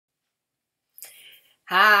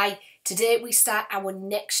Hi, today we start our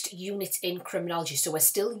next unit in criminology. So we're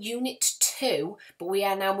still unit 2, but we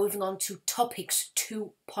are now moving on to topics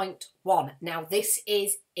 2.1. Now this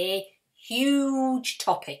is a huge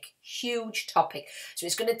topic. So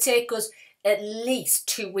it's going to take us at least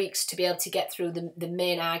 2 weeks to be able to get through the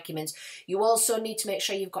main arguments. You also need to make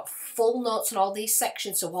sure you've got full notes on all these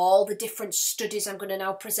sections, so all the different studies I'm going to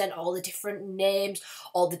now present, all the different names,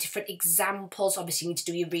 all the different examples. Obviously you need to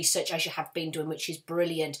do your research as you have been doing, which is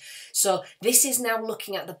brilliant. So this is now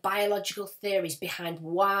looking at the biological theories behind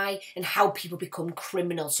why and how people become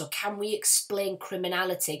criminals. So can we explain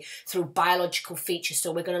criminality through biological features?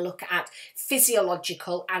 So we're going to look at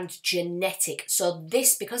physiological and genetic. So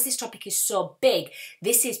this, because this topic is so big,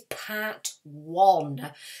 this is part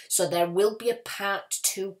 1. So there will be a part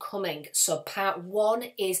 2 coming. So part 1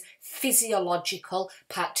 is physiological,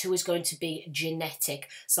 part 2 is going to be genetic.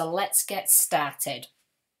 So let's get started.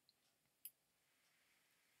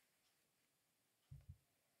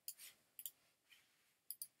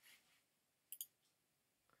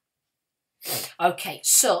 Okay,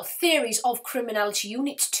 so theories of criminology,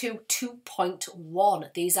 unit 2,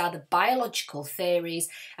 2.1. These are the biological theories,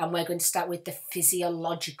 and we're going to start with the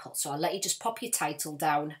physiological. So I'll let you just pop your title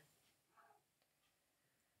down.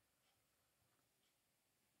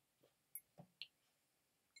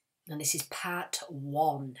 And this is part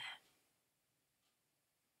 1.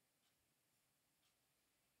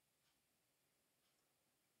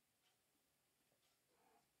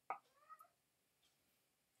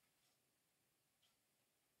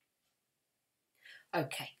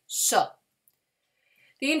 Okay, so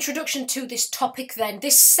the introduction to this topic then.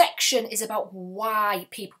 This section is about why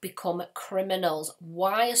people become criminals.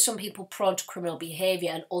 Why are some people prone to criminal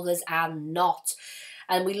behaviour and others are not?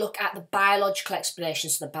 And we look at the biological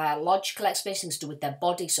explanations. So the biological explanations to do with their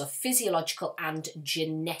body, so physiological and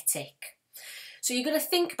genetic. So you're going to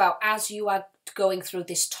think about, as you are going through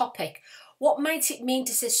this topic, what might it mean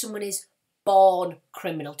to say someone is born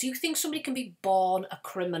criminal? Do you think somebody can be born a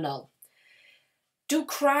criminal? Do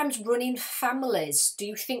crimes run in families? Do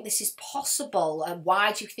you think this is possible? And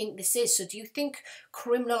why do you think this is? So do you think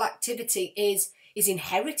criminal activity is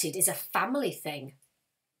inherited, is a family thing?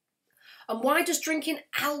 And why does drinking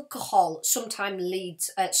alcohol sometimes lead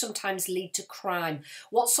to crime?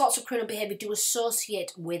 What sorts of criminal behaviour do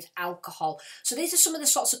associate with alcohol? So these are some of the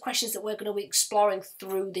sorts of questions that we're going to be exploring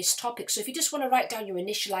through this topic. So if you just want to write down your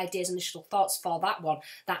initial ideas, initial thoughts for that one,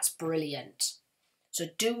 that's brilliant. So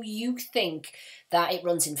do you think that it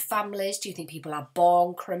runs in families? Do you think people are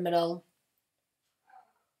born criminal?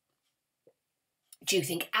 Do you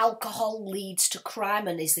think alcohol leads to crime,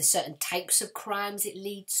 and is there certain types of crimes it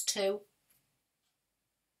leads to?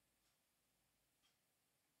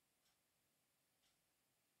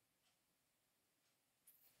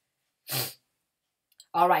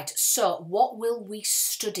 All right, so what will we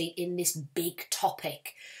study in this big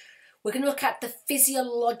topic? We're going to look at the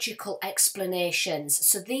physiological explanations.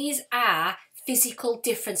 So these are physical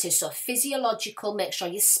differences. So physiological, make sure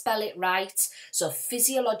you spell it right. So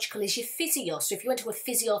physiological is your physio. So if you went to a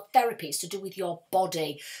physiotherapy, it's to do with your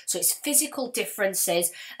body. So it's physical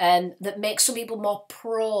differences that make some people more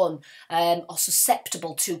prone or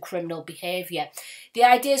susceptible to criminal behaviour. The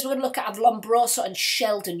ideas we're going to look at are Lombroso and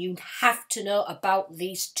Sheldon. You have to know about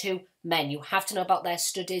these two men. You have to know about their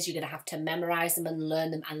studies. You're going to have to memorise them and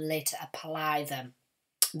learn them and later apply them.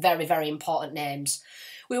 Very, very important names.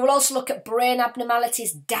 We will also look at brain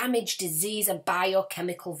abnormalities, damage, disease and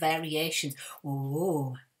biochemical variations.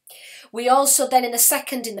 Ooh. We also then in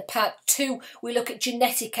the part 2, we look at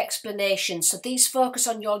genetic explanations. So these focus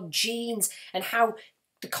on your genes and how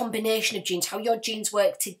the combination of genes, how your genes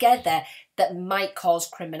work together that might cause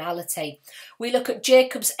criminality. We look at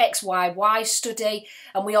Jacob's XYY study,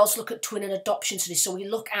 and we also look at twin and adoption studies. So we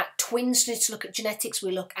look at twin studies to look at genetics,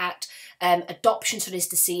 we look at adoption studies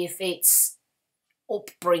to see if it's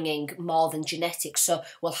upbringing more than genetics. So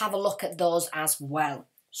we'll have a look at those as well.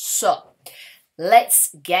 So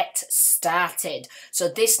let's get started. So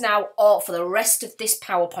this now, for the rest of this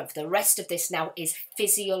PowerPoint, for the rest of this now is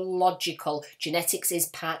physiological. Genetics is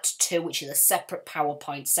part 2, which is a separate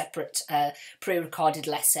PowerPoint, separate pre-recorded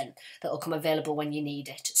lesson that will come available when you need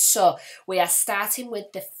it. So we are starting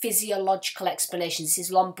with the physiological explanations. This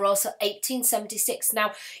is Lombroso, 1876.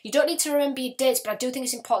 Now, you don't need to remember your dates, but I do think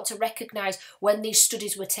it's important to recognise when these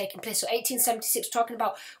studies were taking place. So 1876, talking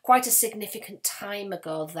about quite a significant time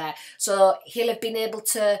ago there. So he'll have been able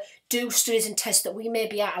to do studies and tests that we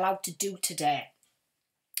maybe aren't allowed to do today.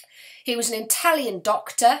 He was an Italian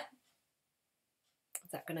doctor.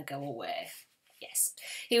 Is that going to go away? Yes.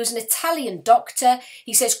 He was an Italian doctor.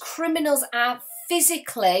 He says criminals are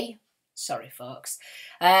physically Sorry, folks.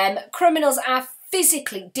 Criminals are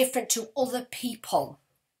physically different to other people.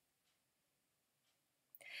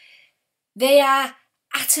 They are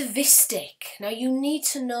atavistic. Now, you need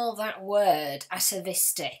to know that word,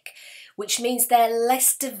 atavistic, which means they're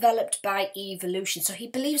less developed by evolution. So he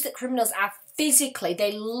believes that criminals are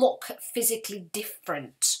they look physically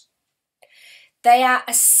different. They are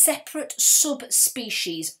a separate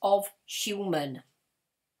subspecies of human.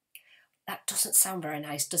 That doesn't sound very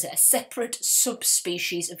nice, does it? A separate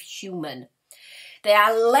subspecies of human. They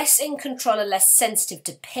are less in control and less sensitive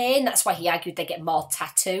to pain. That's why he argued they get more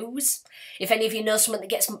tattoos. If any of you know someone that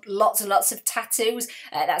gets lots and lots of tattoos,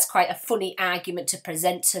 that's quite a funny argument to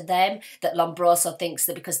present to them, that Lombroso thinks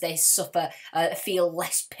that because they feel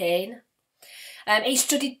less pain. He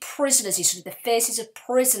studied prisoners. He studied the faces of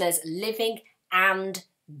prisoners, living and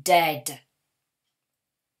dead.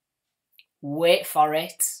 Wait for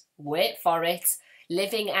it. Wait for it.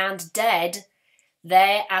 Living and dead.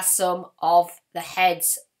 There are some of the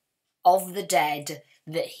heads of the dead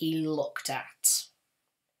that he looked at.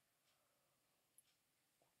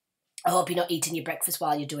 I hope you're not eating your breakfast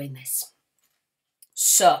while you're doing this.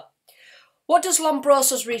 So, what does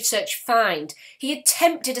Lombroso's research find? He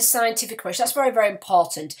attempted a scientific approach. That's very, very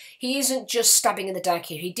important. He isn't just stabbing in the dark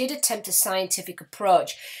here. He did attempt a scientific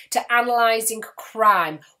approach to analysing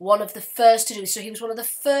crime, one of the first to do. So he was one of the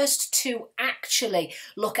first to actually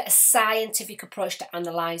look at a scientific approach to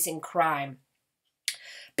analysing crime.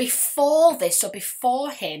 Before this, or before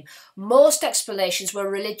him, most explanations were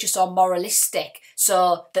religious or moralistic,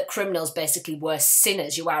 so that criminals basically were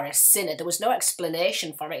sinners. You are a sinner. There was no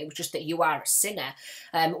explanation for it. It was just that you are a sinner.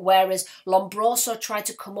 Whereas Lombroso tried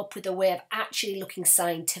to come up with a way of actually looking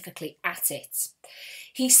scientifically at it.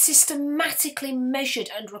 He systematically measured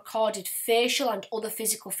and recorded facial and other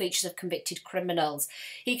physical features of convicted criminals.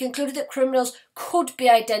 He concluded that criminals could be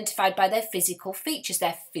identified by their physical features,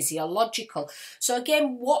 their physiological. So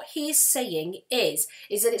again, what he is saying is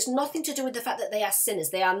that it's nothing to do with the fact that they are sinners.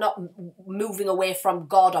 They are not moving away from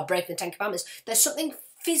God or breaking the Ten Commandments. There's something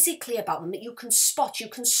physically about them that you can spot. You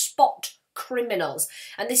can spot criminals.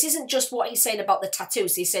 And this isn't just what he's saying about the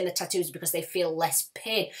tattoos. He's saying the tattoos because they feel less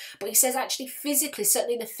pain. But he says actually physically,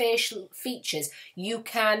 certainly in the facial features, you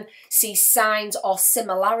can see signs or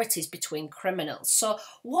similarities between criminals. So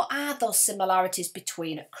what are those similarities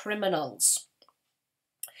between criminals?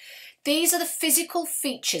 These are the physical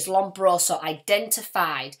features Lombroso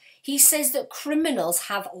identified. He says that criminals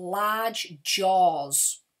have large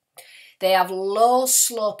jaws. They have low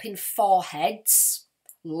sloping foreheads,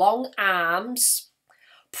 long arms,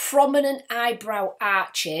 prominent eyebrow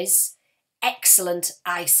arches, excellent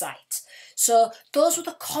eyesight. So those were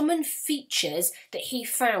the common features that he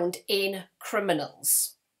found in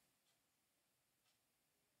criminals.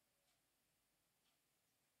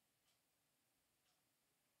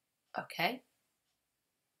 Okay.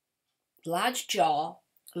 Large jaw,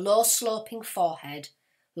 low sloping forehead,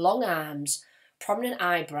 long arms, prominent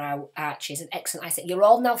eyebrow arches and excellent eyesight. You're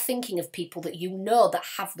all now thinking of people that you know that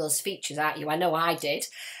have those features, aren't you? I know I did.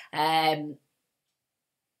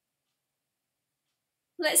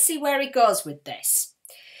 Let's see where he goes with this.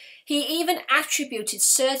 He even attributed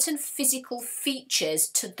certain physical features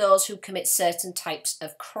to those who commit certain types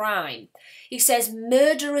of crime. He says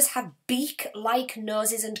murderers have beak-like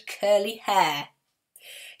noses and curly hair.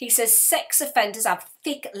 He says sex offenders have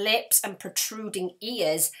thick lips and protruding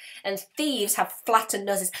ears, and thieves have flattened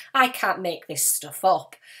noses. I can't make this stuff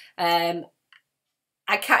up. I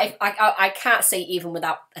can't say even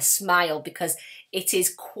without a smile, because it is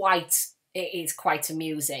quite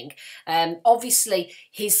amusing. Obviously,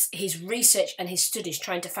 his research and his studies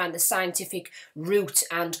trying to find the scientific root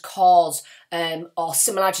and cause or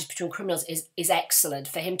similarities between criminals is excellent.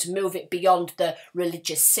 For him to move it beyond the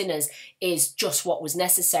religious sinners is just what was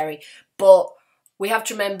necessary. But we have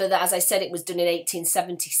to remember that, as I said, it was done in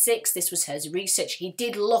 1876. This was his research. He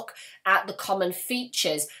did look at the common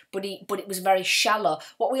features, but it was very shallow.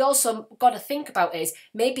 What we also got to think about is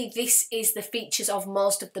maybe this is the features of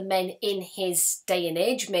most of the men in his day and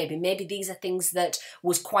age. Maybe these are things that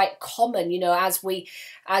was quite common. You know,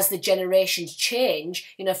 as the generations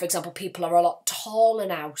change. You know, for example, people are a lot taller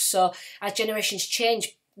now. So as generations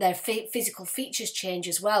change, their physical features change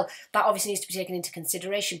as well. That obviously needs to be taken into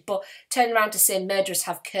consideration. But turn around to say murderers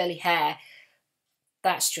have curly hair,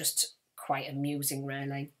 that's just quite amusing,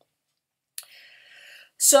 really.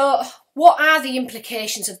 So what are the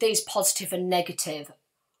implications of these, positive and negative?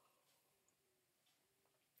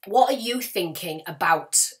 What are you thinking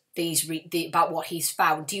about these? About what he's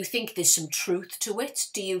found? Do you think there's some truth to it?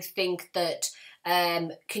 Do you think that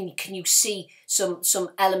can you see some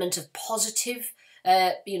element of positive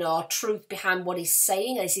you know, truth behind what he's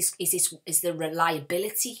saying? Is there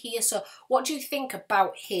reliability here? So what do you think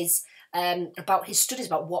about his studies,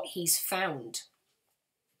 about what he's found?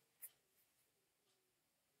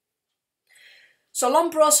 So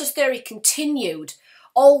Lombroso's theory continued.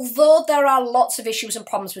 Although there are lots of issues and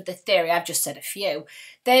problems with the theory, I've just said a few,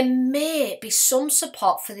 there may be some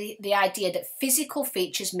support for the idea that physical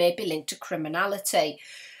features may be linked to criminality.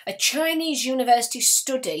 A Chinese university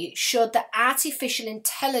study showed that artificial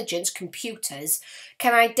intelligence computers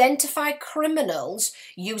can identify criminals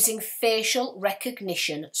using facial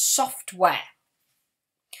recognition software.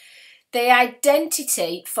 The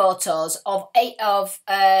identity photos of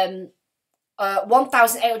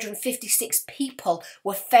 1,856 people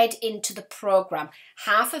were fed into the programme,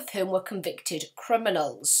 half of whom were convicted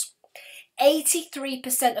criminals.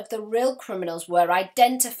 83% of the real criminals were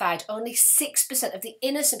identified. Only 6% of the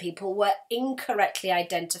innocent people were incorrectly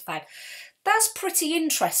identified. That's pretty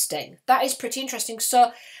interesting. That is pretty interesting.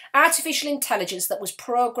 So artificial intelligence that was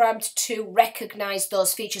programmed to recognise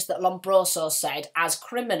those features that Lombroso said as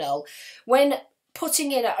criminal, when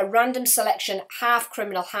putting in a random selection, half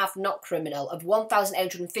criminal, half not criminal, of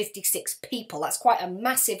 1,856 people, that's quite a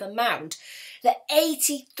massive amount, that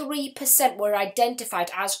 83% were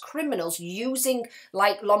identified as criminals using,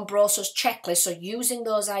 like, Lombroso's checklist, so using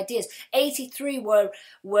those ideas. 83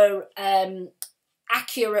 were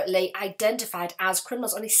accurately identified as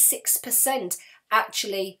criminals. Only 6%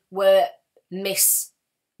 actually were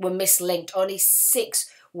mislinked. Only 6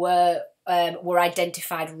 were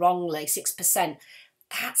identified wrongly. 6%.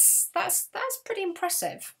 That's pretty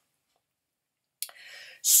impressive.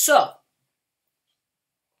 So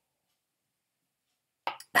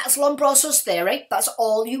that's Lombroso's theory. That's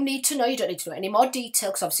all you need to know. You don't need to know any more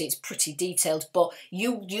detail, because obviously it's pretty detailed, but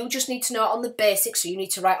you just need to know it on the basics, so you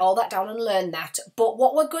need to write all that down and learn that. But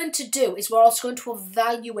what we're going to do is we're also going to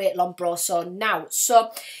evaluate Lombroso now.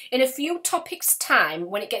 So in a few topics' time,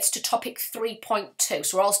 when it gets to topic 3.2,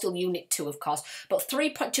 so we're all still unit 2, of course, but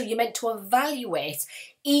 3.2, you're meant to evaluate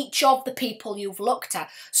each of the people you've looked at.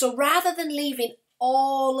 So rather than leaving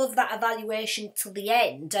all of that evaluation till the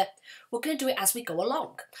end, we're going to do it as we go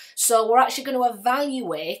along. So we're actually going to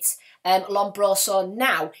evaluate Lombroso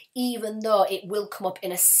now, even though it will come up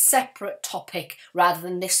in a separate topic rather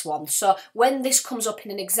than this one. So when this comes up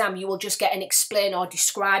in an exam, you will just get an explain or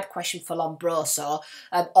describe question for Lombroso,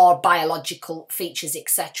 or biological features,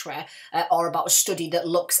 etc., or about a study that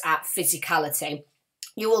looks at physicality.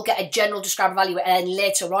 You will get a general describe, evaluate, and then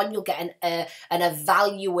later on you'll get an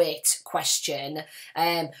evaluate question.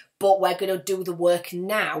 But we're going to do the work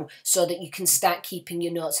now so that you can start keeping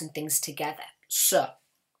your notes and things together. So,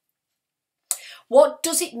 what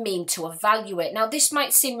does it mean to evaluate? Now, this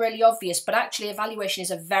might seem really obvious, but actually evaluation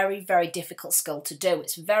is a very, very difficult skill to do.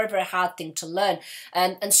 It's a very, very hard thing to learn.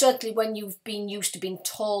 And certainly when you've been used to being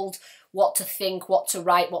told what to think, what to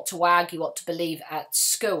write, what to argue, what to believe at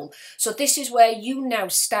school. So this is where you now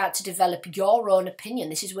start to develop your own opinion.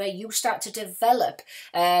 This is where you start to develop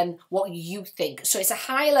what you think. So it's a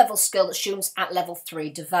high level skill that students at level 3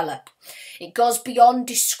 develop. It goes beyond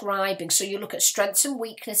describing. So you look at strengths and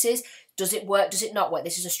weaknesses. Does it work? Does it not work?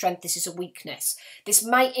 This is a strength, this is a weakness. This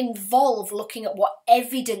might involve looking at what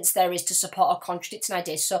evidence there is to support or contradict an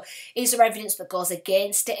idea. So is there evidence that goes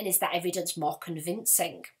against it, and is that evidence more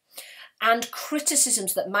convincing? And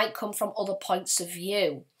criticisms that might come from other points of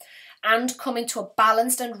view, and coming to a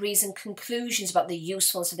balanced and reasoned conclusions about the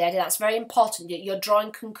usefulness of the idea. That's very important. You're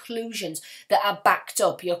drawing conclusions that are backed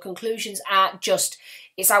up. Your conclusions aren't just,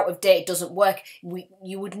 it's out of date, it doesn't work.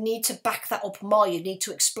 You would need to back that up more. You need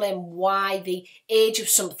to explain why the age of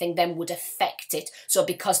something then would affect it. So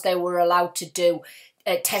because they were allowed to do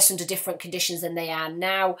tests under different conditions than they are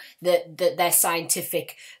now, that their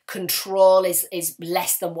scientific control is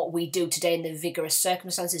less than what we do today in the vigorous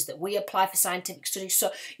circumstances that we apply for scientific studies. So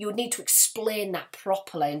you would need to explain that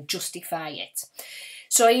properly and justify it.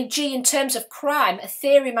 So e.g., in terms of crime, a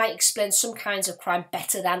theory might explain some kinds of crime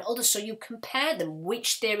better than others. So you compare them,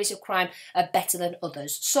 which theories of crime are better than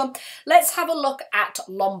others. So let's have a look at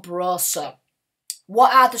Lombroso.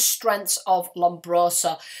 What are the strengths of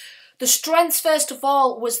Lombroso? The strengths, first of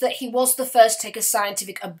all, was that he was the first to take a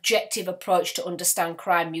scientific, objective approach to understand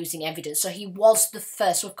crime using evidence. So he was the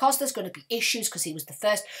first. So, of course, there's going to be issues because he was the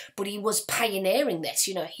first, but he was pioneering this.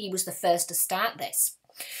 You know, he was the first to start this.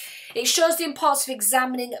 It shows the importance of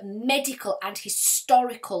examining medical and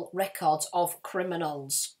historical records of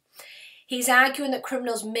criminals. He's arguing that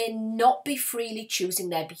criminals may not be freely choosing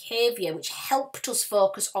their behaviour, which helped us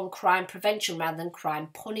focus on crime prevention rather than crime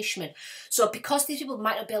punishment. So because these people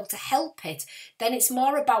might not be able to help it, then it's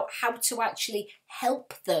more about how to actually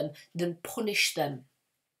help them than punish them.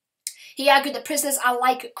 He argued that prisons are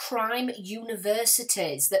like crime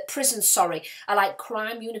universities, that prisons, are like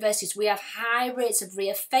crime universities. We have high rates of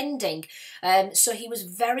reoffending. So he was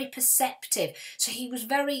very perceptive. So he was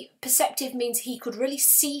very perceptive means he could really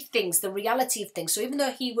see things, the reality of things. So even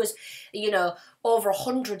though he was, over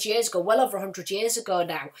 100 years ago, well over 100 years ago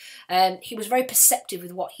now, he was very perceptive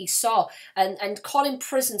with what he saw. And calling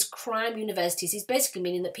prisons crime universities is basically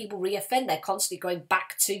meaning that people reoffend. They're constantly going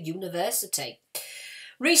back to university.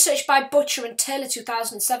 Research by Butcher and Taylor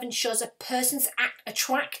 2007 shows a person's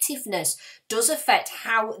attractiveness does affect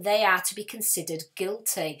how they are to be considered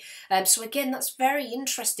guilty. So again, that's very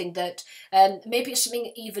interesting that maybe it's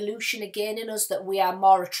something evolution again in us, that we are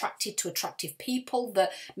more attracted to attractive people,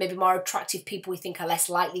 that maybe more attractive people we think are less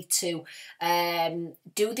likely to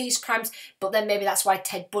do these crimes. But then maybe that's why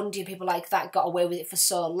Ted Bundy and people like that got away with it for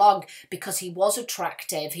so long, because he was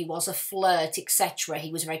attractive, he was a flirt, etc.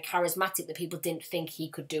 He was very charismatic that people didn't think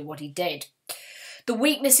he could do what he did. The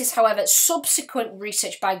weaknesses, however, subsequent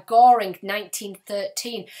research by Goring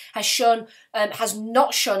 1913 has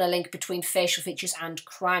not shown a link between facial features and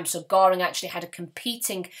crime. So Goring actually had a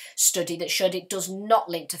competing study that showed it does not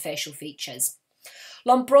link to facial features.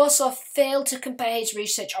 Lombroso failed to compare his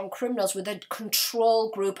research on criminals with a control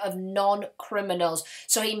group of non-criminals.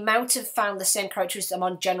 So he might have found the same characteristics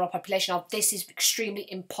among general population. Now, this is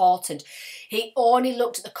extremely important. He only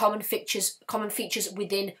looked at the common features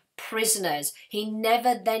within prisoners. He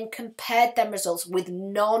never then compared them results with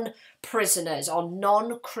non-prisoners or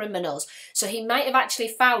non-criminals. So he might have actually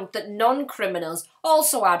found that non-criminals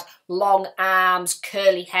also had long arms,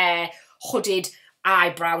 curly hair, hooded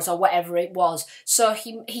eyebrows or whatever it was. So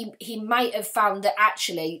he might have found that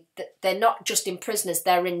actually that they're not just in prisoners,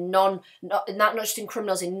 they're in not just in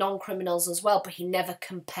criminals, in non-criminals as well, but he never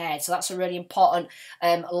compared. So that's a really important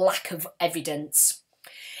lack of evidence.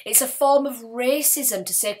 It's a form of racism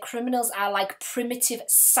to say criminals are like primitive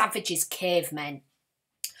savages, cavemen.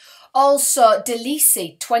 Also,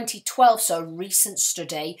 DeLisi 2012, so a recent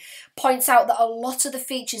study, points out that a lot of the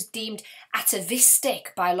features deemed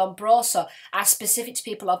atavistic by Lombroso are specific to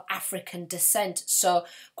people of African descent, so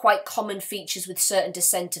quite common features with certain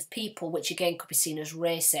descent of people, which again could be seen as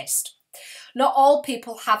racist. Not all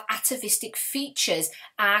people have atavistic features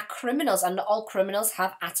are criminals, and not all criminals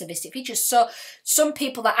have atavistic features. So some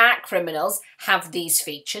people that aren't criminals have these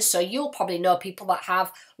features. So you'll probably know people that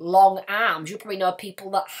have long arms. You'll probably know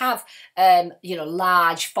people that have,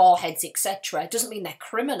 large foreheads, etc. It doesn't mean they're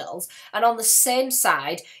criminals. And on the same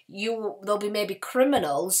side, there'll be maybe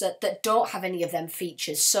criminals that don't have any of them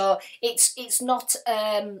features. So it's not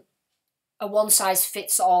a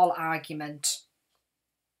one-size-fits-all argument.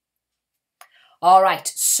 All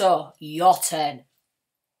right, so your turn.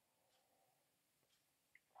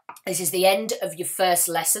 This is the end of your first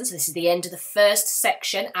lesson, so this is the end of the first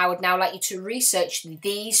section. I would now like you to research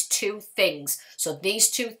these two things. So these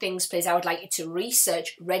two things, please, I would like you to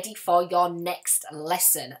research ready for your next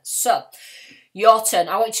lesson. So, your turn.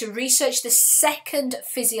 I want you to research the second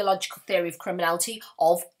physiological theory of criminality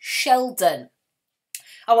of Sheldon.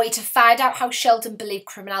 I want you to find out how Sheldon believed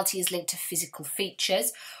criminality is linked to physical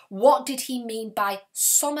features. What did he mean by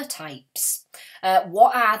somotypes?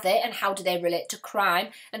 What are they and how do they relate to crime?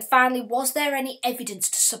 And finally, was there any evidence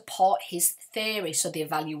to support his theory? So the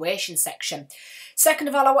evaluation section. Second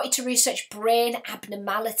of all, I want you to research brain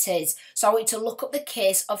abnormalities. So I want you to look up the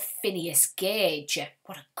case of Phineas Gage.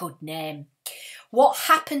 What a good name. What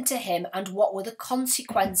happened to him and what were the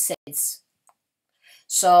consequences?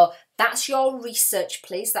 So that's your research,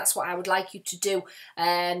 please. That's what I would like you to do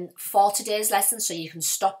for today's lesson. So you can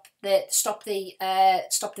stop the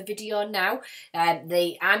video now. I'm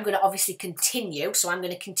going to obviously continue. So I'm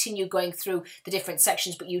going to continue going through the different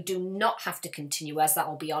sections, but you do not have to continue, as that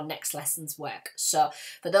will be our next lesson's work. So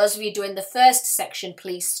for those of you doing the first section,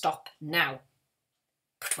 please stop now.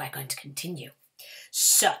 But we're going to continue.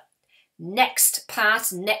 So next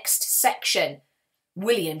part, next section.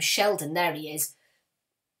 William Sheldon, there he is.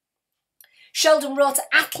 Sheldon wrote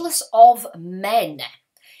Atlas of Men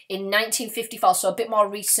in 1954, so a bit more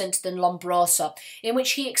recent than Lombroso, in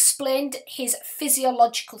which he explained his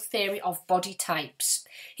physiological theory of body types.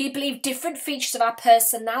 He believed different features of our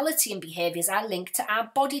personality and behaviours are linked to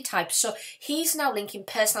our body types. So he's now linking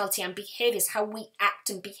personality and behaviours, how we act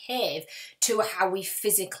and behave, to how we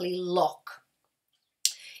physically look,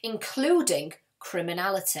 including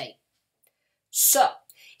criminality. So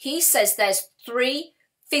he says there's three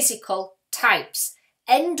physical types: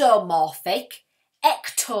 endomorphic,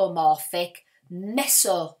 ectomorphic,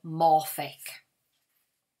 mesomorphic.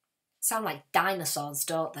 Sound like dinosaurs,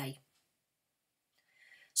 don't they?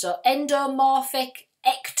 So endomorphic,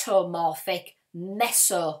 ectomorphic,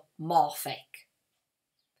 mesomorphic.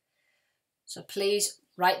 So please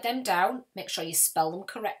write them down, make sure you spell them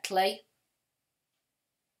correctly,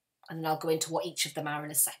 and then I'll go into what each of them are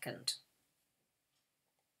in a second.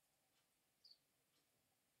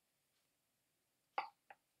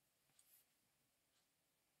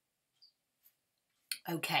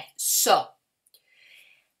 Okay, so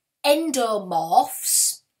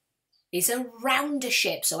endomorphs is a rounder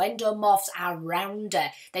shape. So endomorphs are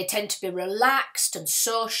rounder. They tend to be relaxed and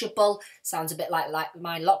sociable. Sounds a bit like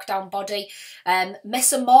my lockdown body.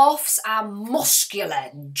 Mesomorphs are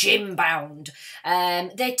muscular, gym-bound.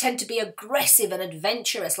 They tend to be aggressive and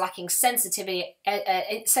adventurous, lacking sensitivity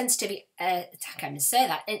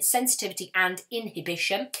and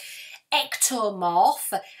inhibition.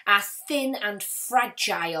 Ectomorph are thin and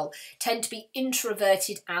fragile, tend to be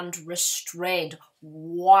introverted and restrained.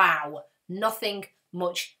 Wow, nothing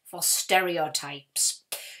much for stereotypes.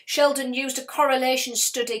 Sheldon used a correlation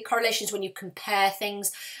study, correlations when you compare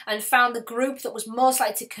things, and found the group that was most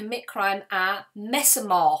likely to commit crime are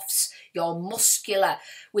mesomorphs, you're muscular,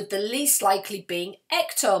 with the least likely being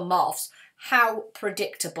ectomorphs. How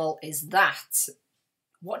predictable is that?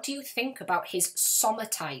 What do you think about his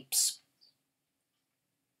somotypes?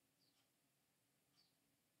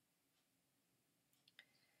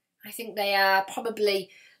 I think they are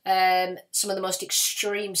probably some of the most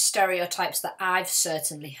extreme stereotypes that I've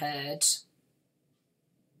certainly heard.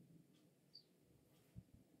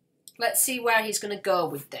 Let's see where he's going to go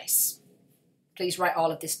with this. Please write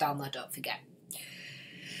all of this down there, don't forget.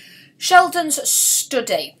 Sheldon's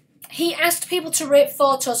study. He asked people to rate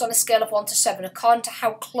photos on a scale of 1 to 7 according to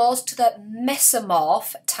how close to the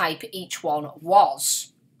mesomorph type each one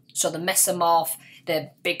was. So the mesomorph,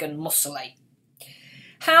 they're big and muscly.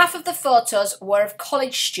 Half of the photos were of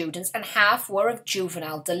college students and half were of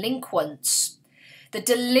juvenile delinquents. The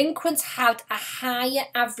delinquents had a higher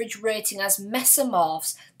average rating as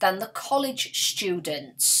mesomorphs than the college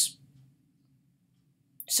students.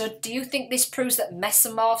 So do you think this proves that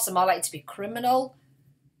mesomorphs are more likely to be criminal?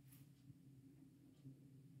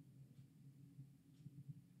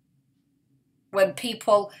 When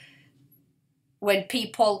people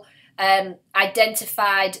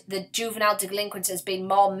identified the juvenile delinquents as being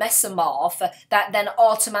more mesomorph, that then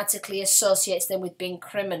automatically associates them with being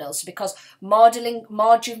criminals. Because more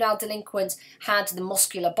juvenile delinquents had the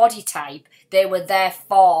muscular body type, they were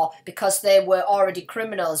therefore, because they were already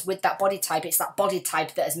criminals with that body type, it's that body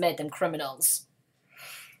type that has made them criminals.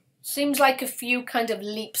 Seems like a few kind of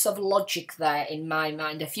leaps of logic there in my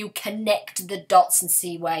mind. If you connect the dots and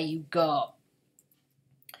see where you go.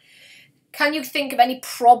 Can you think of any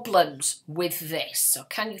problems with this? Or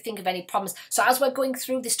can you think of any problems? So as we're going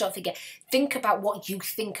through this, don't forget, think about what you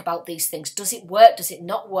think about these things. Does it work? Does it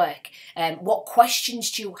not work? What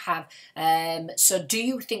questions do you have? So do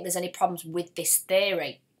you think there's any problems with this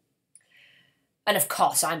theory? And of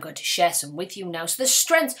course, I'm going to share some with you now. So the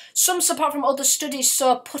strengths, some support from other studies.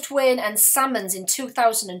 So Putwain and Salmons in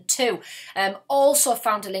 2002 also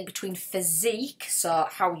found a link between physique, so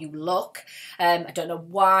how you look. I don't know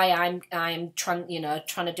why I'm trying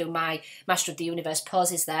to do my Master of the Universe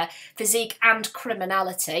poses there. Physique and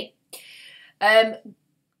criminality. Glueck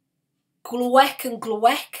and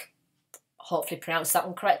Glueck, hopefully pronounced that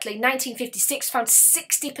one correctly, 1956 found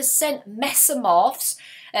 60% mesomorphs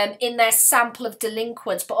in their sample of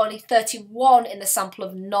delinquents, but only 31 in the sample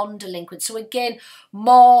of non-delinquents. So again,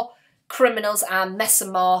 more criminals are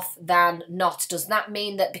mesomorph than not. Does that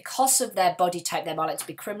mean that because of their body type they're more likely to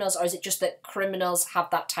be criminals, or is it just that criminals have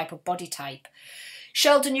that type of body type?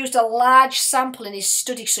 Sheldon used a large sample in his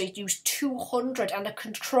study, so he used 200 and a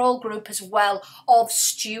control group as well of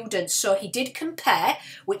students. So he did compare,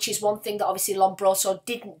 which is one thing that obviously Lombroso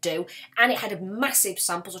didn't do, and it had a massive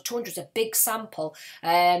sample, so 200 is a big sample.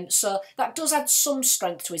 So that does add some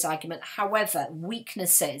strength to his argument. However,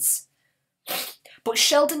 weaknesses. But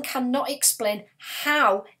Sheldon cannot explain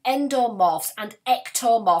how endomorphs and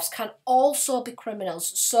ectomorphs can also be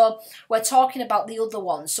criminals. So we're talking about the other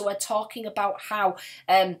ones. So we're talking about how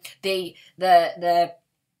the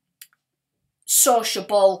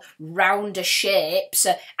sociable, rounder shapes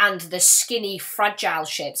and the skinny, fragile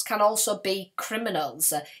shapes can also be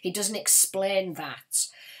criminals. He doesn't explain that.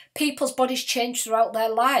 people's bodies change throughout their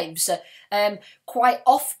lives. Quite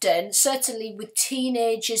often, certainly with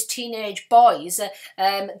teenagers, teenage boys,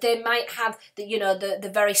 they might have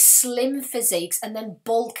the very slim physiques and then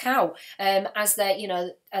bulk out as they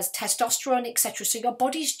as testosterone, etc. So your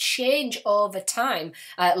bodies change over time.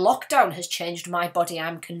 Lockdown has changed my body,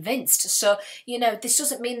 I'm convinced. So this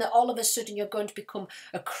doesn't mean that all of a sudden you're going to become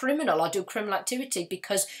a criminal or do criminal activity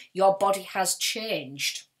because your body has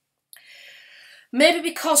changed. Maybe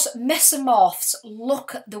because mesomorphs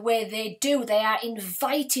look the way they do, they are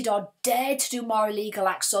invited or dared to do more illegal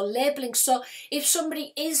acts or labelling. So if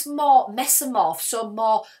somebody is more mesomorph, so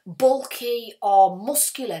more bulky or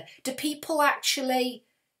muscular, do people actually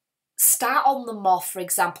start on the morph, for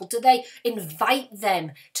example? Do they invite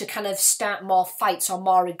them to kind of start more fights or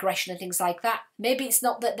more aggression and things like that? Maybe it's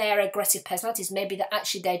not that they're aggressive personalities, maybe that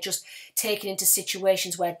actually they're just taken into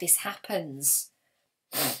situations where this happens.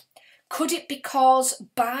 Could it be because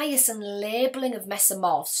bias and labelling of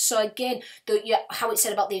mesomorphs? So again, how it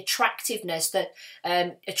said about the attractiveness, that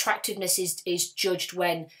attractiveness is judged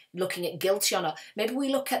when looking at guilty or not. Maybe we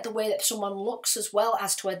look at the way that someone looks as well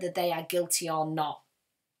as to whether they are guilty or not.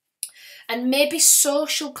 And maybe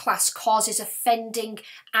social class causes offending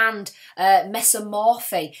and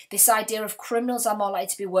mesomorphy. This idea of criminals are more likely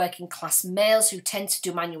to be working class males who tend to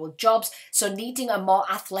do manual jobs, so needing a more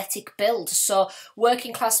athletic build. So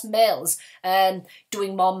working class males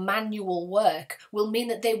doing more manual work will mean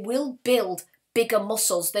that they will build bigger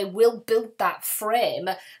muscles, they will build that frame.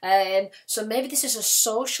 So maybe this is a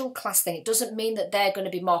social class thing. It doesn't mean that they're going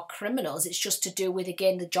to be more criminals, it's just to do with,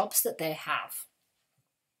 again, the jobs that they have.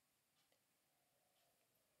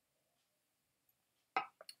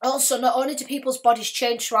 Also, not only do people's bodies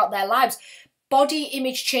change throughout their lives, body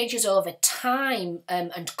image changes over time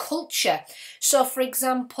and culture. So, for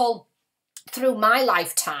example, through my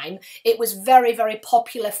lifetime, it was very, very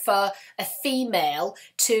popular for a female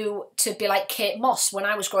to be like Kate Moss. When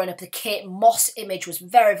I was growing up, the Kate Moss image was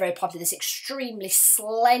very, very popular. This extremely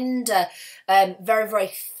slender, very, very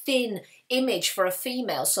thin image for a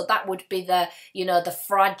female. So that would be the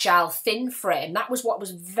fragile, thin frame. That was what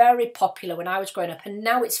was very popular when I was growing up. And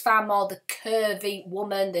now it's far more the curvy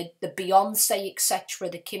woman, the Beyonce, etc.,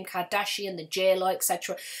 the Kim Kardashian, the J-Lo,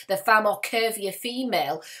 etc. The far more curvier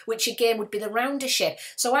female, which again would be the rounder shape.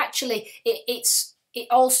 So actually, it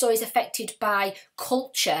also is affected by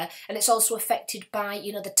culture, and it's also affected by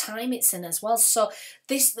the time it's in as well. So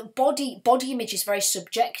this body image is very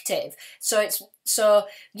subjective. So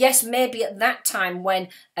yes, maybe at that time when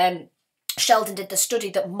Sheldon did the study,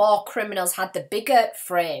 that more criminals had the bigger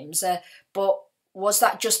frames, but was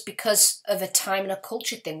that just because of a time and a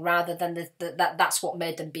culture thing rather than that's what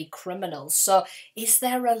made them be criminals? So is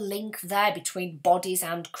there a link there between bodies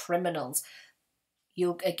and criminals?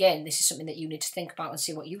 Again, this is something that you need to think about and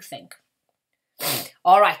see what you think.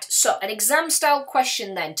 All right, so an exam style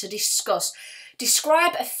question then to discuss.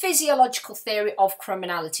 Describe a physiological theory of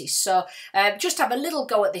criminality. So just have a little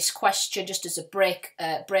go at this question just as a break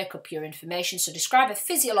up your information. So describe a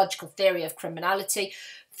physiological theory of criminality.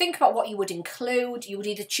 Think about what you would include. You would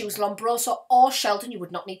either choose Lombroso or Sheldon. You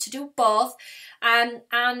would not need to do both.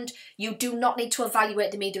 And you do not need to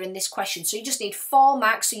evaluate them either in this question. So you just need 4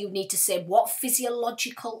 marks. So you need to say what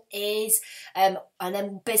physiological is, and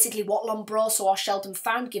then basically what Lombroso or Sheldon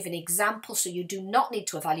found, give an example. So you do not need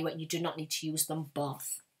to evaluate and you do not need to use them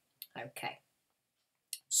both. Okay.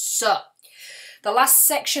 So the last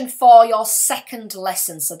section for your second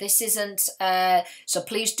lesson. So this isn't, so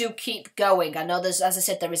please do keep going. I know as I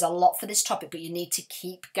said, there is a lot for this topic, but you need to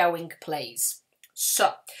keep going, please.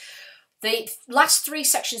 So the last 3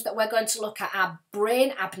 sections that we're going to look at are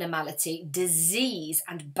brain abnormality, disease,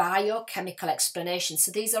 and biochemical explanation.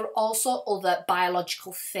 So these are also other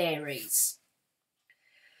biological theories.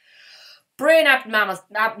 Brain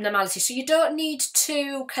abnormality. So you don't need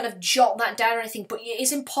to kind of jot that down or anything, but it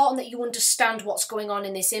is important that you understand what's going on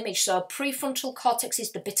in this image. So prefrontal cortex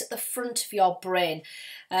is the bit at the front of your brain.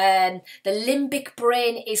 The limbic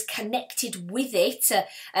brain is connected with it,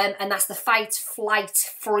 and that's the fight, flight,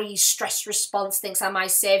 freeze, stress response. Things, am I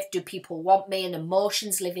safe? Do people want me? And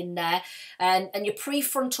emotions live in there. And your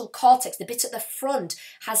prefrontal cortex, the bit at the front,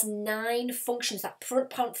 has 9 functions. That front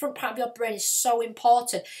part of your brain is so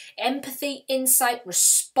important. Empathy, insight,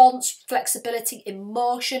 response, flexibility,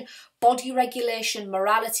 emotion, body regulation,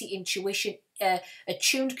 morality, intuition,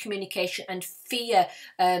 attuned communication, and fear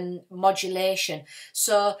modulation.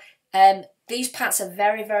 So these parts are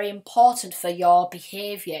very, very important for your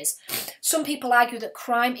behaviours. Some people argue that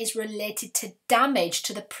crime is related to damage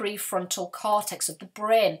to the prefrontal cortex of the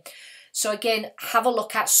brain. So again, have a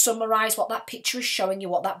look at, summarise what that picture is showing you,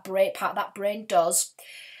 what that part of that brain does.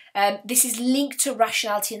 This is linked to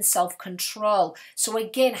rationality and self-control. So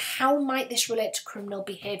again, how might this relate to criminal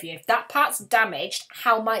behaviour? If that part's damaged,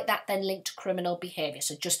 how might that then link to criminal behaviour?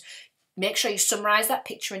 So just make sure you summarise that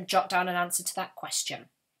picture and jot down an answer to that question.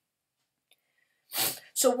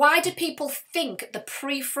 So why do people think the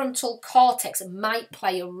prefrontal cortex might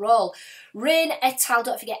play a role? Rain et al.,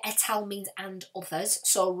 don't forget et al. Means and others.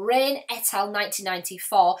 So Rain et al.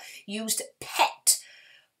 1994 used PET,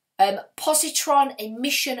 positron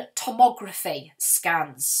emission tomography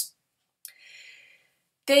scans.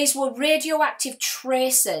 These were radioactive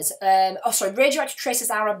traces. Radioactive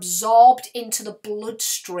traces are absorbed into the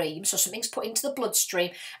bloodstream. So something's put into the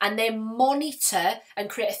bloodstream and they monitor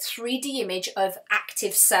and create a 3D image of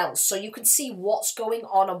active cells. So you can see what's going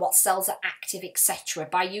on and what cells are active, etc.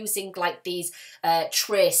 by using like these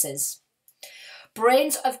traces.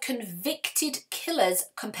 Brains of convicted killers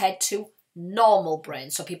compared to normal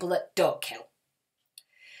brains, so people that don't kill.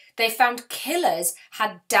 They found killers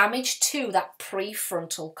had damage to that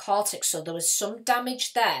prefrontal cortex, so there was some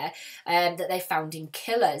damage there that they found in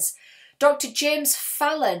killers. Dr. James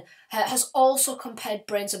Fallon has also compared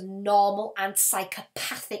brains of normal and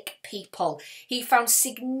psychopathic people. He found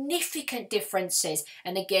significant differences,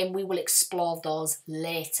 and again, we will explore those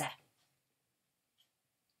later.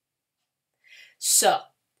 So,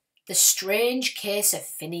 the strange case of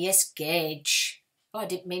Phineas Gage. Oh, I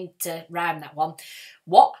didn't mean to rhyme that one.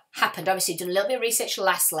 What happened? Obviously, done a little bit of research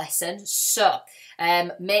last lesson, so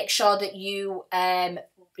make sure that you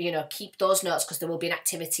keep those notes because there will be an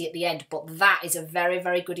activity at the end. But that is a very,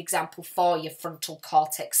 very good example for your frontal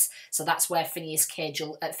cortex. So that's where Phineas Gage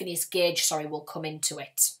will come into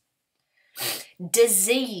it.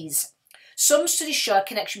 Disease. Some studies show a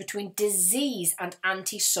connection between disease and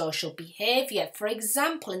antisocial behaviour. For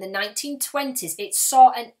example, in the 1920s, it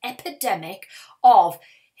saw an epidemic of,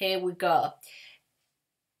 here we go,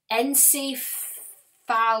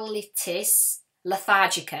 encephalitis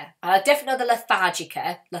lethargica. I definitely know the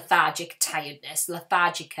lethargic tiredness,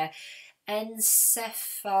 lethargica,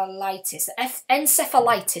 encephalitis,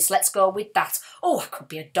 let's go with that. Oh, I could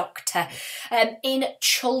be a doctor. In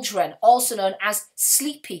children, also known as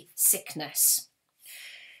sleepy sickness.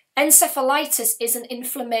 Encephalitis is an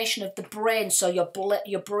inflammation of the brain, so your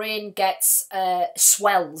brain gets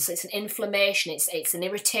swells. It's an inflammation. It's an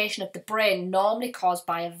irritation of the brain, normally caused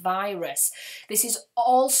by a virus. This is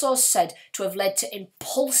also said to have led to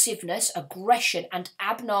impulsiveness, aggression, and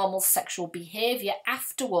abnormal sexual behaviour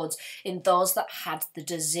afterwards in those that had the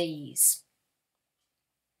disease.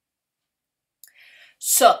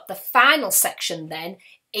 So the final section then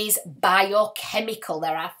is biochemical.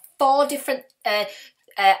 There are 4 different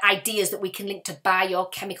ideas that we can link to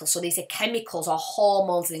biochemical. So these are chemicals or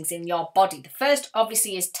hormones, things in your body. The first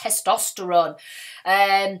obviously is testosterone.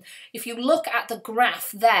 If you look at the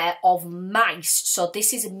graph there of mice, so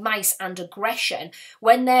this is mice and aggression,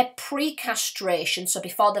 when they're pre-castration, so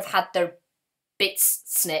before they've had their bits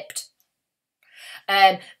snipped,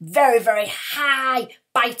 very, very high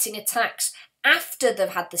biting attacks. After they've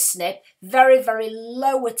had the snip, very, very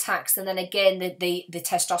low attacks, and then again the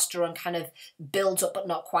testosterone kind of builds up but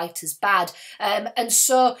not quite as bad. And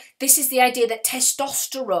so this is the idea that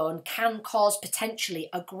testosterone can cause potentially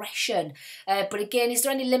aggression. But again, is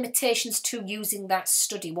there any limitations to using that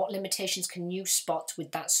study? What limitations can you spot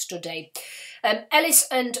with that study? Ellis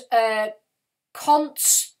and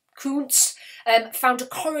Kuntz found a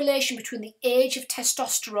correlation between the age of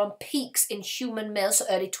testosterone peaks in human males, so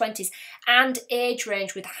early 20s, and age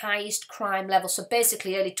range with highest crime levels. So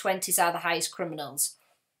basically early 20s are the highest criminals.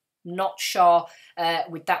 Not sure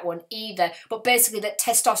with that one either, but basically that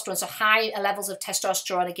testosterone, so high levels of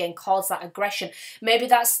testosterone again cause that aggression. Maybe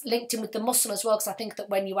that's linked in with the muscle as well, because I think that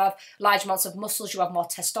when you have large amounts of muscles, you have more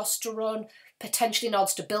testosterone, potentially in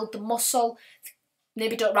order to build the muscle.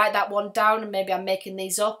 Maybe don't write that one down, and maybe I'm making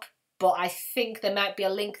these up, but I think there might be a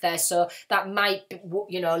link there. So that might be,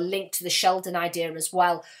 link to the Sheldon idea as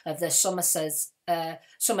well of the summer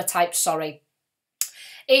type, sorry.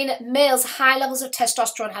 In males, high levels of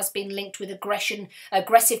testosterone has been linked with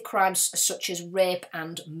aggressive crimes such as rape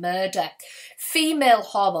and murder. Female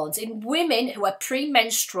hormones. In women who are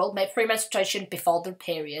pre-menstruation before their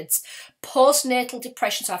periods, postnatal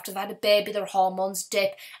depression, so after they've had a baby, their hormones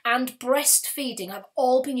dip, and breastfeeding have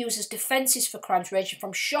all been used as defences for crimes ranging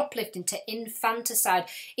from shoplifting to infanticide.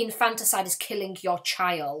 Infanticide is killing your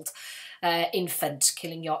child.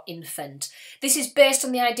 Killing your infant. This is based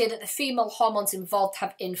on the idea that the female hormones involved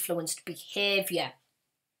have influenced behaviour.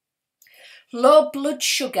 Low blood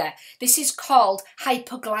sugar. This is called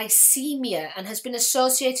hypoglycemia and has been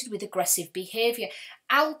associated with aggressive behaviour.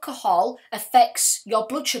 alcohol affects your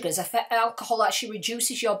blood sugars. Alcohol actually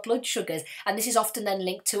reduces your blood sugars, and this is often then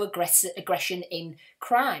linked to aggression in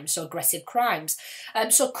crime, so aggressive crimes.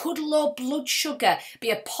 So could low blood sugar be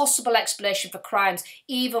a possible explanation for crimes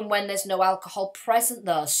even when there's no alcohol present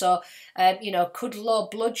though? So, you know, could low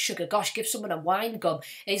blood sugar, gosh, give someone a wine gum.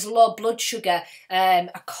 Is low blood sugar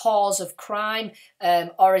a cause of crime,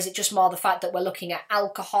 or is it just more the fact that we're looking at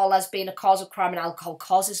alcohol as being a cause of crime and alcohol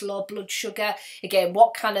causes low blood sugar? Again,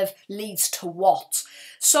 what kind of leads to what?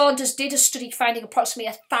 Saunders did a study finding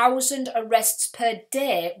approximately 1,000 arrests per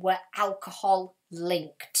day were alcohol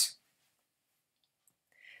linked.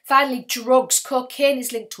 Finally, drugs. Cocaine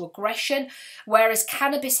is linked to aggression, whereas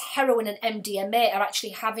cannabis, heroin and MDMA are actually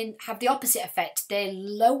have the opposite effect. They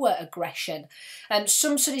lower aggression.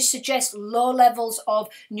 Some studies suggest low levels of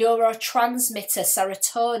neurotransmitter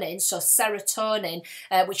serotonin, so serotonin,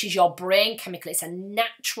 which is your brain chemical, it's a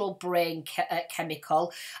natural brain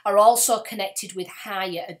chemical, are also connected with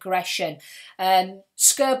higher aggression.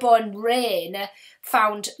 Skirbo and Rain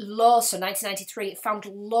found low, so 1993, it found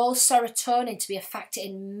low serotonin to be a factor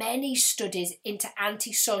in many studies into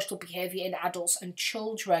antisocial behaviour in adults and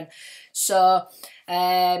children. So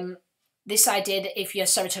this idea that if your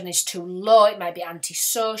serotonin is too low, it might be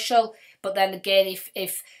antisocial. But then again,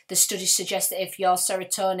 if the studies suggest that if your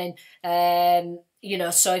serotonin, you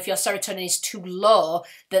know, so if your serotonin is too low,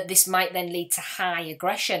 that this might then lead to high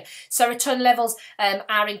aggression. Serotonin levels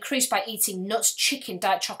are increased by eating nuts, chicken,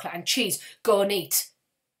 dark chocolate and cheese. Go and eat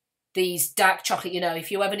these dark chocolate, you know,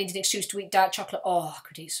 if you ever need an excuse to eat dark chocolate, oh, I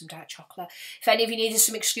could eat some dark chocolate. If any of you needed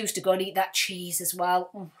some excuse to go and eat that cheese as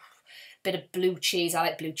well, bit of blue cheese. I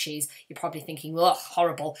like blue cheese. You're probably thinking, oh,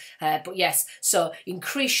 horrible. But yes, so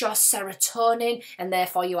increase your serotonin and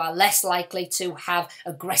therefore you are less likely to have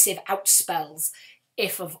aggressive outspells,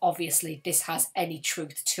 if obviously this has any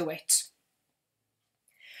truth to it.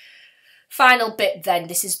 Final bit then,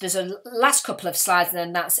 there's a last couple of slides and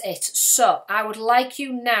then that's it. So I would like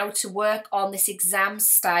you now to work on this exam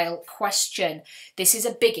style question. This is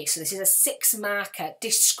a biggie, so this is a 6-marker.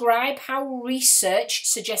 Describe how research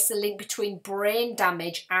suggests a link between brain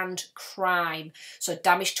damage and crime. So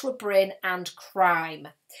damage to a brain and crime.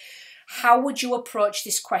 How would you approach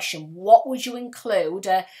this question? What would you include?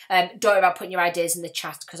 Don't worry about putting your ideas in the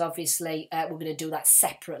chat because obviously we're going to do that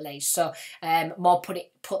separately. So more put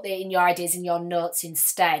in your ideas in your notes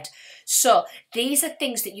instead. So these are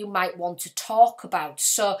things that you might want to talk about.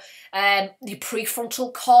 So the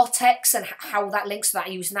prefrontal cortex and how that links to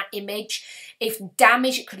that, using that image. If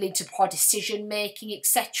damage, it could lead to poor decision making,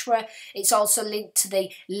 etc. It's also linked to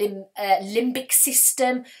the limbic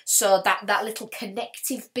system, so that little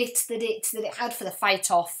connective bit that it had for the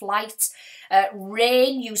fight or flight.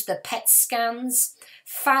 Rain used the PET scans.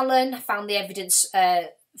 Fallon found the evidence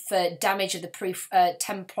for damage of the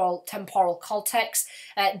temporal cortex.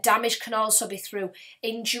 Damage can also be through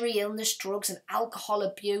injury, illness, drugs and alcohol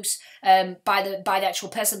abuse by the actual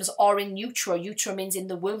person, or in utero. Utero means in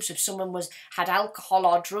the womb, so if someone had alcohol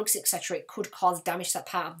or drugs, etc., it could cause damage to that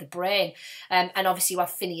part of the brain. And obviously you have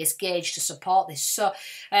Phineas Gage to support this. So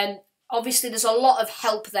obviously there's a lot of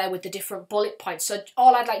help there with the different bullet points. So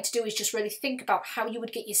all I'd like to do is just really think about how you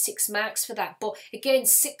would get your 6 marks for that. But again,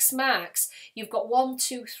 6 marks, you've got 1,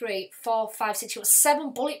 2, 3, 4, 5, 6, you've got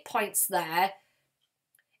 7 bullet points there.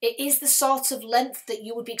 It is the sort of length that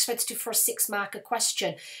you would be expected to for a 6-marker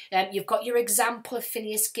question. You've got your example of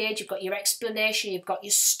Phineas Gage, you've got your explanation, you've got your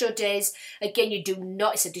studies. Again,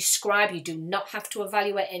 it's a describe, you do not have to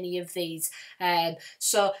evaluate any of these.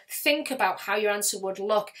 So think about how your answer would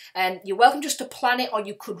look. You're welcome just to plan it, or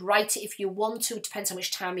you could write it if you want to. It depends how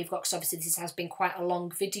much time you've got, because obviously this has been quite a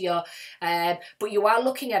long video. But you are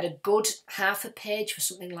looking at a good half a page for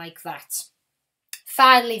something like that.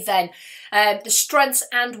 Finally then, the strengths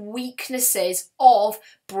and weaknesses of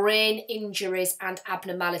brain injuries and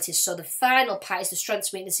abnormalities. So the final part is the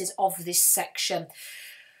strengths and weaknesses of this section.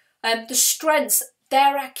 The strengths,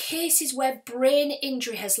 there are cases where brain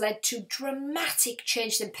injury has led to dramatic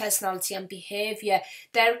changes in personality and behaviour.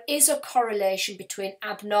 There is a correlation between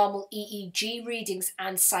abnormal EEG readings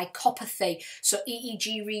and psychopathy. So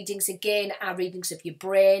EEG readings, again, are readings of your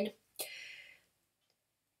brain.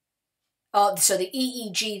 So the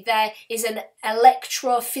EEG there is an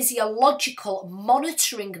electrophysiological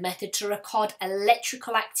monitoring method to record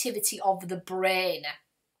electrical activity of the brain.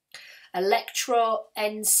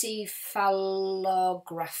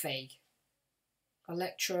 Electroencephalography.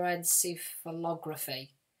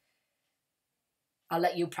 Electroencephalography. I'll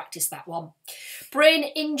let you practice that one. Brain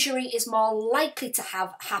injury is more likely to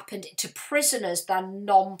have happened to prisoners than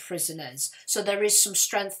non-prisoners. So there is some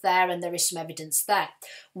strength there and there is some evidence there.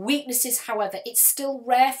 Weaknesses, however, it's still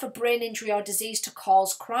rare for brain injury or disease to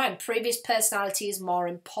cause crime. Previous personality is more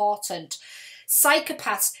important.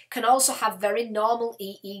 Psychopaths can also have very normal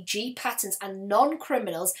EEG patterns and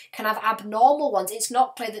non-criminals can have abnormal ones. It's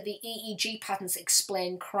not clear that the EEG patterns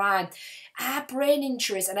explain crime. Are brain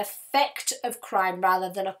injuries an effect of crime rather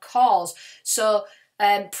than a cause? So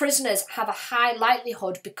prisoners have a high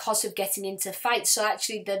likelihood because of getting into fights. So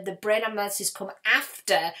actually the brain analysis come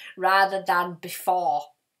after rather than before.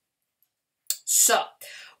 So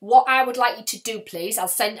what I would like you to do, please, I'll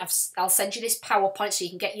send you this PowerPoint so you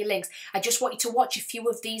can get your links. I just want you to watch a few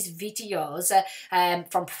of these videos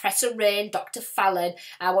from Professor Rain, Dr. Fallon.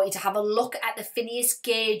 I want you to have a look at the Phineas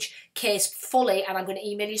Gage case fully, and I'm going to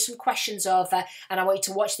email you some questions over, and I want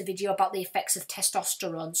you to watch the video about the effects of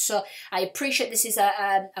testosterone. So I appreciate this is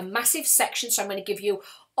a massive section, so I'm going to give you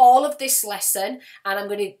all of this lesson, and I'm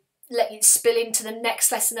going to let it spill into the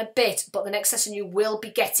next lesson a bit, but the next lesson you will be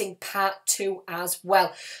getting part 2 as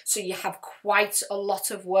well. So you have quite a lot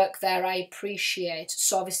of work there, I appreciate.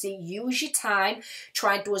 So obviously use your time,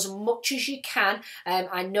 try and do as much as you can.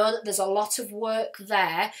 I know that there's a lot of work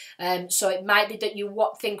there, so it might be that you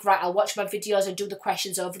think, right, I'll watch my videos and do the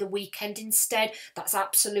questions over the weekend instead. That's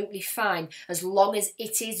absolutely fine, as long as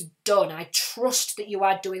it is done. I trust that you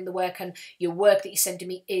are doing the work, and your work that you're sending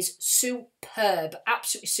me is superb,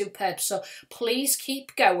 absolutely superb. So please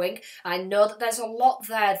keep going. I know that there's a lot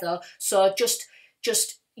there though, so just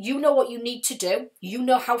you know what you need to do, you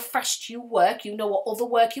know how fast you work, you know what other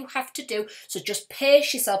work you have to do, so just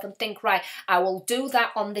pace yourself and think, right, I will do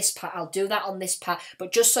that on this part, I'll do that on this part,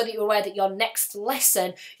 but just so that you're aware that your next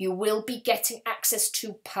lesson you will be getting access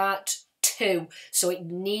to part 2. So this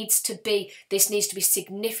needs to be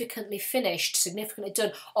significantly finished, significantly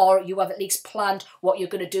done, or you have at least planned what you're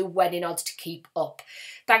going to do when in order to keep up.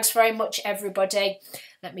 Thanks very much, everybody.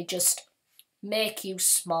 Let me just make you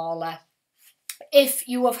smaller. If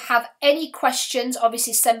you have any questions,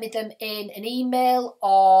 obviously send me them in an email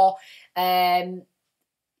or get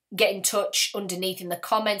in touch underneath in the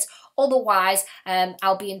comments. Otherwise,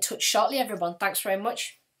 I'll be in touch shortly, everyone. Thanks very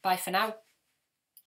much. Bye for now.